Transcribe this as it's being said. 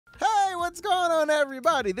what's going on,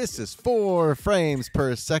 everybody? This is 4 frames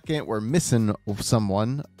per second. We're missing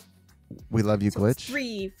someone. We love you, Glitch.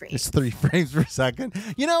 3 frames. It's 3 frames per second.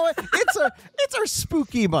 You know what? It's our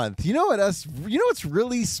spooky month. You know what's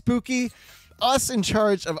really spooky? Us in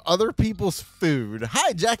charge of other people's food.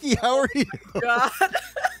 Hi, Jackie. How are you? God.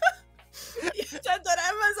 You said that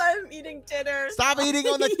as I'm eating dinner. Stop eating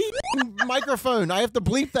on the microphone. I have to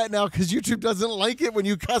bleep that now because YouTube doesn't like it when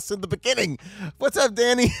you cuss in the beginning. What's up,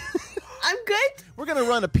 Danny? I'm good. We're going to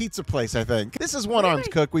run a pizza place, I think. This is One Arms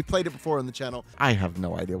Cook. We played it before on the channel. I have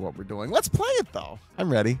no idea what we're doing. Let's play it, though.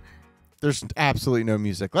 I'm ready. There's absolutely no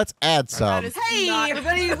music. Let's add some. Hey,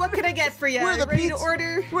 everybody, what can I get for you? Ready to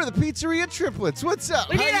order? We're the Pizzeria Triplets. What's up?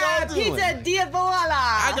 We need a pizza diavola.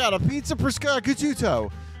 I got a pizza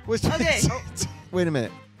prosciutto. Okay. Wait a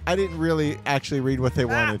minute. I didn't really actually read what they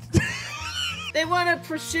wanted. They want a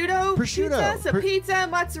prosciutto pizza? So pizza,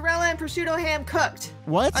 mozzarella, and prosciutto ham cooked.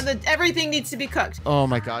 What? Everything needs to be cooked. Oh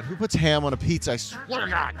my God. Who puts ham on a pizza? I swear to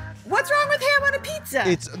God. What's wrong with ham on a pizza?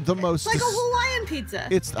 It's the most... It's like a Hawaiian pizza.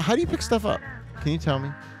 How do you pick stuff up? Can you tell me?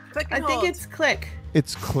 I think it's click.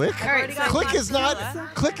 It's click? All right, click is not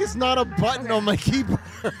a button on my keyboard.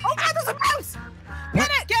 Oh God, there's a mouse! Get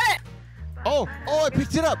it! Oh, I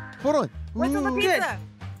picked it up. Hold on. What's on the pizza?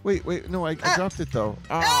 Wait, no, I dropped it though.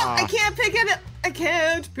 No, I can't pick it up. I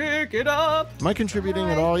can't pick it up. Am I contributing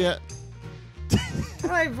at all yet? How do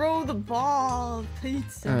I roll the ball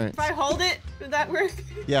pizza? All right. If I hold it, would that work?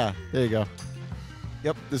 Yeah, there you go.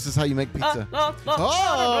 Yep, this is how you make pizza. Whoa!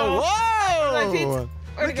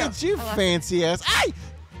 Look at you, fancy ass. Ay!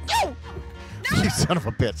 No! You son of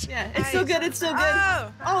a bitch. Yeah, it's still good. It's still good.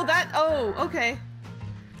 Oh, okay.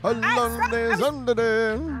 Oh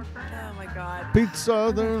my God.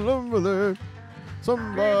 Pizza, there.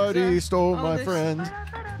 Somebody stole my friend.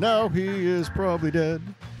 Now he is probably dead.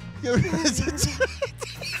 Okay.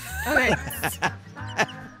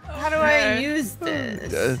 How do I use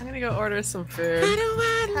this? I'm gonna go order some food. How do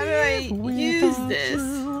I use this?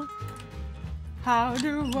 How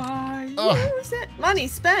do I use it? Money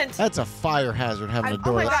spent. That's a fire hazard having a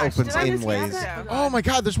door my that gosh, opens did I just inways. have that? Oh my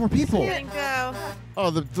God, there's more people. Go. Oh,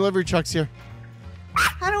 the delivery truck's here.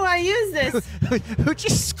 How do I use this? Who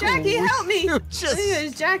just Jackie, help me!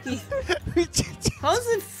 It's Jackie. How's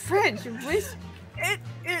the French?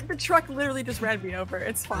 The truck literally just ran me over.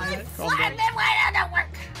 It's fine. Oh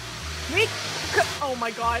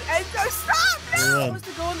my God! Stop! No! I'm supposed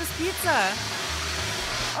to go on this pizza.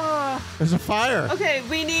 There's a fire. Okay,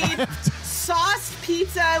 we need sauced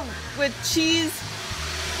pizza with cheese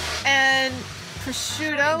and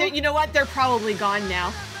prosciutto. You know what? They're probably gone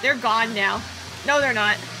now. They're gone now. No, they're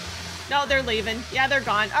not. No, they're leaving. Yeah, they're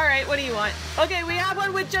gone. All right, what do you want? Okay, we have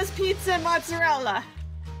one with just pizza and mozzarella.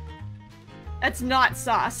 That's not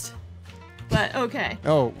sauced, but okay.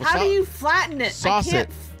 Oh, how do you flatten it? Sauce it.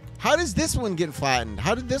 How does this one get flattened?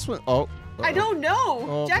 How did this one? I don't know.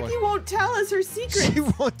 Oh, Jackie won't tell us her secret. She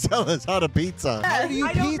won't tell us how to pizza. How do you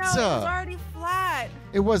I don't pizza? know. It was already flat.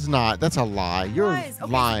 It was not. That's a lie. You're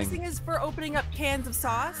lying. So this thing is for opening up cans of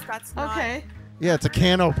sauce. That's not. Okay. Yeah, it's a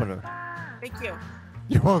can opener. Thank you.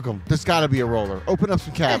 You're welcome. There's got to be a roller. Open up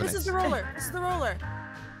some cabinets. This is the roller. This is the roller.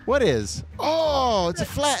 What is? Oh, it's a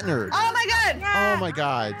flattener. Oh my God. Yeah. Oh my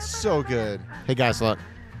God. So good. Hey guys, look.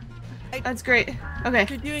 That's great. Okay.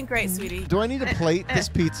 You're doing great, sweetie. Do I need to plate this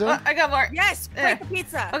pizza? I got more. Yes, plate the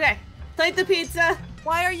pizza. Okay. Plate the pizza.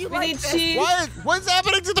 Why are you We need this? cheese. What's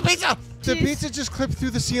happening to the pizza? The Cheese. pizza just clipped through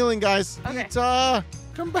the ceiling, guys. Okay. Pizza,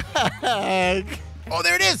 come back. Oh,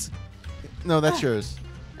 there it is. No, that's yours.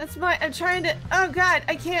 That's I'm trying to. Oh God,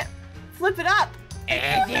 I can't flip it up.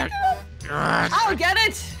 I'll get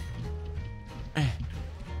it.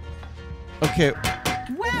 Okay.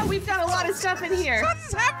 Wow, we've got a lot of stuff in here. What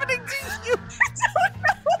is happening to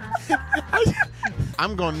you?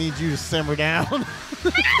 I'm gonna need you to simmer down.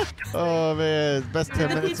 Oh man, best 10 Did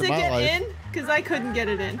the minutes pizza of my get life. in? Because I couldn't get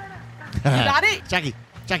it in. You got it? Jackie.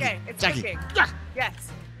 Okay, it's Jackie. cooking. Yes.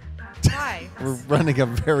 Why? We're running a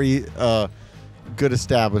very good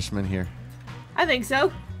establishment here. I think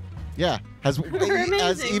so. Yeah. Has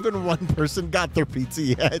amazing. even one person got their pizza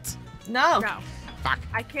yet? No. No. Fuck.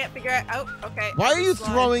 I can't figure it out. Oh, okay. Why are you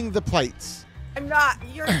throwing the plates? I'm not.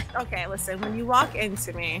 You're okay. Listen, when you walk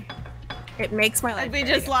into me, it makes my life. We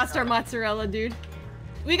just lost our mozzarella, dude.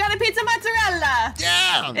 We got a pizza mozzarella.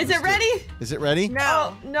 Yeah. Is it ready? Is it ready? No.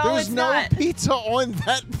 Oh, no, There's it's no not. pizza on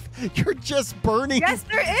that. You're just burning. Yes,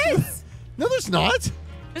 there is. No, there's not.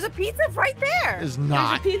 There's a pizza right there. There's There's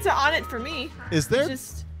not. a pizza on it for me. Is there?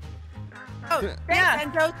 Just Oh, thanks, Yeah.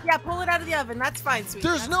 Enzo. Yeah, pull it out of the oven. That's fine, sweetie.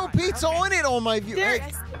 There's That's no fine. pizza Okay. on it on my view. There-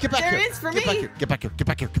 Hey, get back there here. is for Get back me. here. Get back here. Get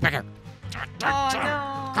back here. Get back here. Oh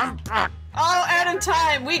no. Come back.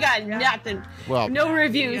 time, we got nothing. Well, No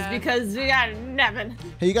reviews because we got nothing.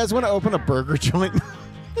 hey, you guys want to open a burger joint?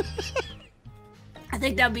 I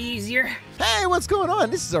think that'll be easier. Hey, what's going on?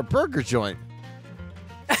 This is our burger joint.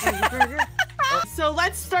 So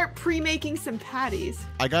let's start pre-making some patties.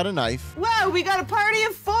 I got a knife. Whoa, we got a party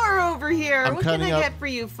of 4 over here. I'm What can I cutting up- get for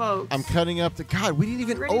you folks? I'm cutting up the. God, we didn't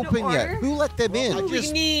even Ready to open yet. order? Who let them in? Oh,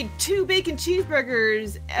 we need 2 bacon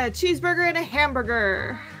cheeseburgers, a cheeseburger and a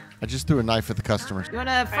hamburger. I just threw a knife at the customers. You want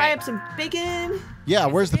to fry up some bacon? Yeah,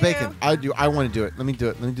 where's the do. bacon? I want to do it. Let me do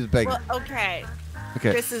it. Let me do the bacon. Well, okay.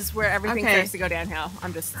 Okay. This is where everything Okay. starts to go downhill.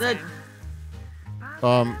 I'm just saying.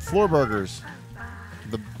 Floor burgers.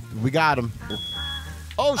 We got them.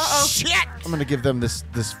 Oh Uh-oh. shit! I'm gonna give them this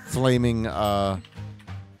flaming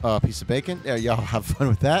piece of bacon. Yeah, y'all have fun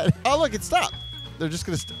with that. Oh look, it stopped. They're just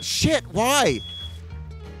gonna. Shit! Why?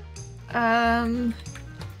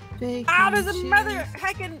 Bacon. There's a mother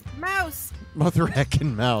heckin' mouse. Mother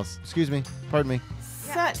heckin' mouse. Excuse me. Pardon me.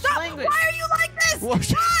 Such Stop! language. Why are you like this?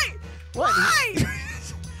 What? Why?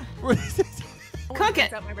 What? Cook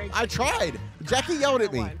it. I tried. Jackie yelled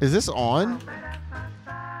at me. Is this on?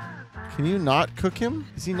 Can you not cook him?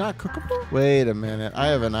 Is he not cookable? Wait a minute. I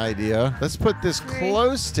have an idea. Let's put this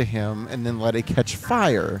close to him and then let it catch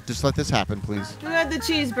fire. Just let this happen, please. Who had the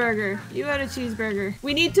cheeseburger? You had a cheeseburger.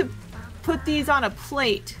 We need to put these on a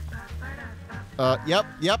plate. Yep.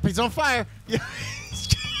 He's on fire. Yeah.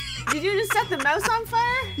 Did you just set the mouse on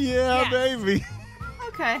fire? Yeah, baby.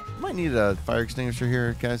 Okay. Might need a fire extinguisher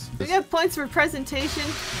here, guys. We have points for presentation.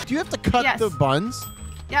 Do you have to cut Yes. the buns?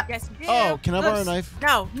 Yep. Yes, you do. Oh, can I borrow a Oops. knife?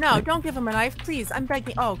 No, don't give him a knife, please. I'm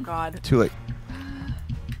begging. Oh, God. Too late.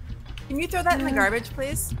 Can you throw that in the garbage,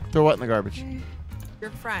 please? Throw what in the garbage? Your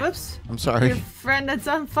friend. Whoops. I'm sorry. Your friend that's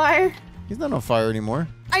on fire. He's not on fire anymore.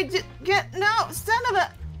 I did get no son of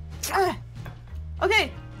a.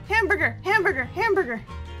 Okay, hamburger.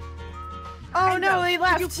 Oh no, he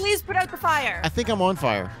left. Could you please put out the fire? I think I'm on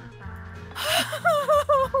fire.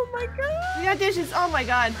 Oh, my God. We got dishes. Oh my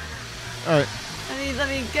god. All right. Let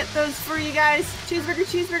me get those for you guys.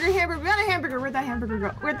 Cheeseburger, hamburger. We got a hamburger. Where'd that hamburger go?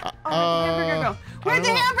 Where'd the hamburger go? Where'd the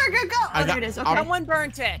hamburger go? Oh, there it is. Okay. Someone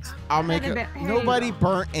burnt it. I'll make Here it. you Nobody go.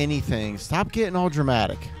 burnt anything. Stop getting all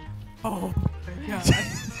dramatic. Oh, my God.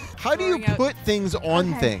 How do you Throwing out- put things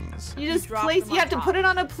on Okay. things? You just drop place. them You have to on put top. it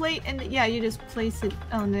on a plate, and yeah, you just place it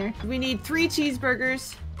on there. We need 3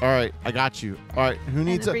 cheeseburgers. All right, I got you. All right, who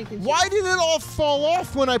needs the a? bacon Why did it all fall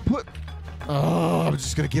off when I put? Oh, I'm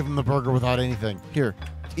just gonna give him the burger without anything. Here,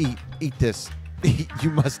 eat this. Eat.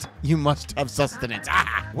 You must have sustenance.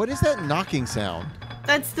 Ah! What is that knocking sound?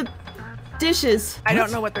 That's the dishes. I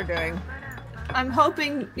don't know what they're doing. I'm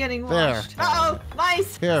hoping getting There. washed. Uh oh,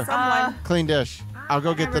 mice. Here, Someone. clean dish. I'll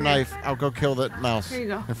go get the Hamburger. knife. I'll go kill that mouse Here you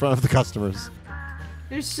go. in front of the customers.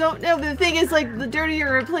 There's so no. The thing is, like, the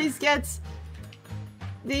dirtier a place gets,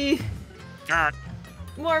 the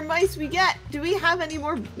more mice we get. Do we have any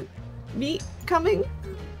more meat coming?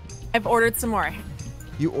 I've ordered some more.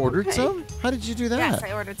 You ordered Okay. some? How did you do that? Yes,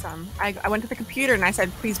 I ordered some. I went to the computer and I said,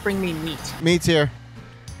 please bring me meat. Meat's here.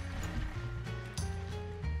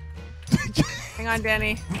 Hang on,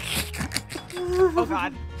 Danny. Oh,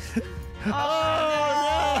 God.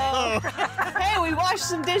 Oh, no. Hey, we washed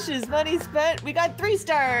some dishes. Money spent. We got 3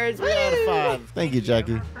 stars. 3 out of Woo! 5. Thank you,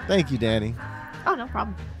 Jackie. Thank you, Danny. Oh, no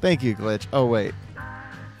problem. Thank you, Glitch. Oh, wait.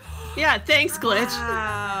 Yeah, thanks, Glitch.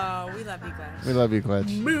 Wow, we love you guys. We love you,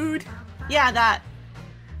 Glitch. Mood. Yeah, that.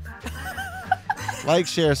 Like,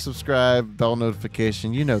 share, subscribe, bell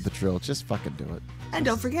notification. You know the drill. Just fucking do it. And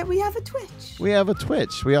don't forget, we have a Twitch. We have a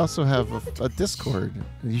Twitch. We also have a Discord.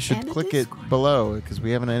 You should And a click Discord. it below because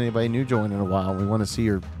we haven't had anybody new join in a while. We want to see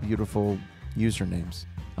your beautiful usernames.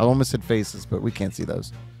 I almost said faces, but we can't see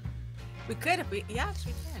those. We could if we, yes,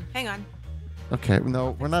 we can. Hang on. Okay,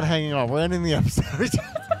 no, we're not hanging on. We're ending the episode.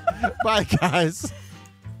 Bye, guys.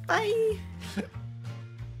 Bye.